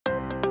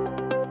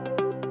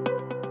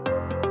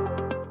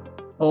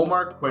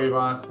Omar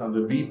Cuevas. I'm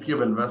the VP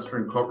of Investor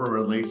and Corporate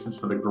Relations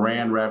for the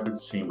Grand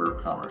Rapids Chamber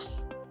of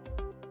Commerce.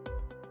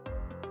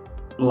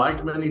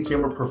 Like many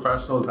chamber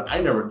professionals, I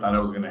never thought I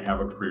was going to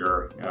have a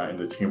career in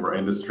the chamber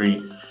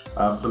industry.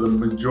 For the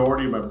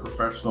majority of my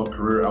professional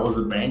career, I was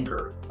a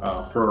banker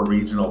for a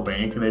regional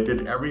bank, and I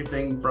did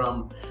everything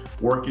from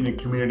working in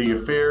community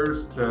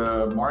affairs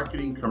to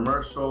marketing,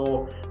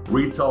 commercial,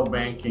 retail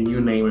banking,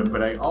 you name it.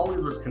 But I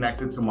always was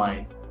connected to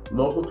my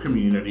local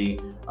community.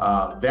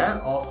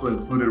 That also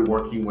included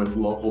working with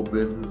local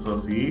business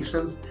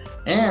associations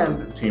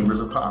and chambers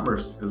of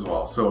commerce as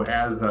well. So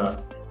as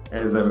a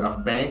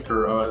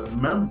banker, a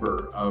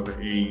member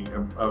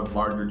of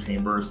larger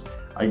chambers,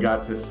 I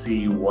got to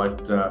see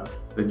what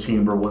the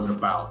chamber was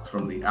about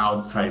from the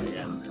outside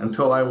in,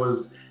 until I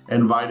was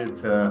invited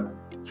to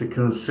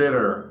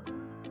consider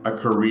a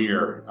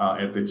career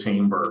at the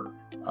chamber,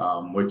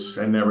 which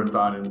I never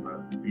thought in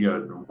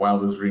the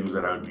wildest dreams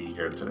that I would be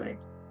here today.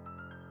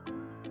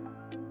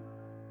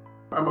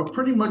 I'm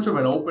pretty much of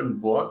an open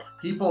book.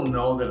 People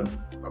know that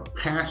I'm a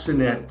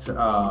passionate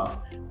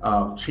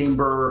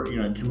chamber,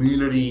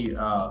 community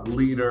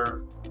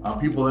leader.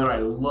 People know I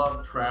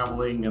love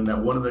traveling, and that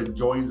one of the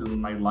joys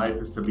in my life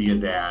is to be a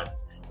dad.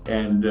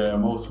 And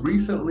most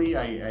recently,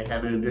 I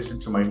had, in addition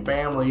to my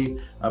family,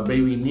 a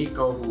baby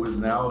Nico, who is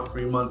now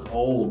 3 months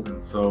old.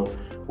 And so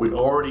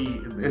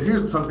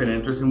here's something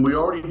interesting. We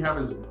already have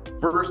his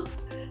first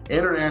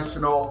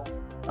international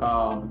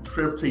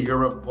trip to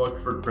Europe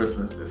booked for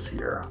Christmas this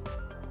year.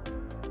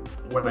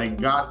 When I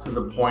got to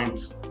the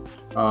point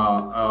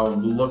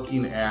of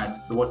looking at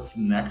what's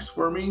next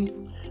for me,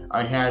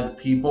 I had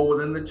people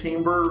within the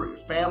chamber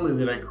family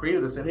that I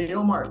created that said, "Hey,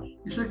 Omar,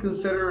 you should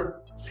consider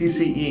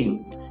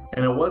CCE."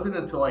 And it wasn't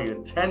until I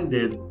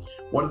attended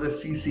one of the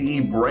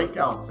CCE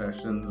breakout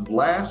sessions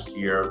last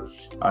year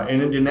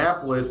in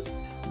Indianapolis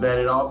that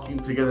it all came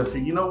together and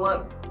said, you know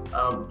what,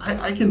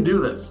 I can do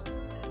this.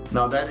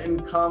 Now, that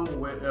didn't come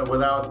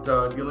without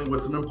dealing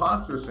with some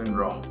imposter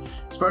syndrome,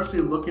 especially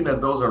looking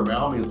at those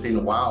around me and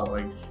saying, wow,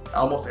 like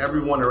almost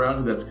everyone around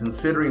me that's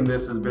considering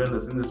this has been in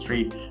this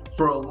industry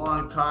for a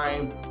long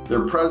time.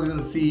 They're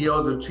presidents,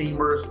 CEOs of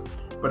chambers.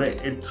 But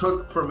it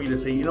took for me to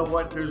say, you know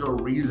what, there's a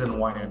reason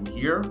why I'm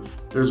here.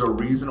 There's a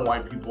reason why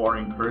people are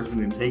encouraging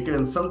me to take it.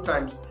 And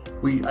sometimes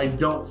I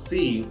don't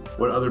see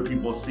what other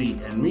people see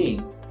in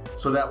me.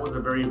 So that was a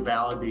very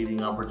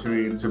validating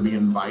opportunity to be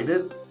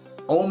invited.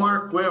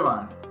 Omar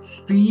Cuevas,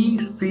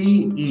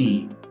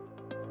 CCE.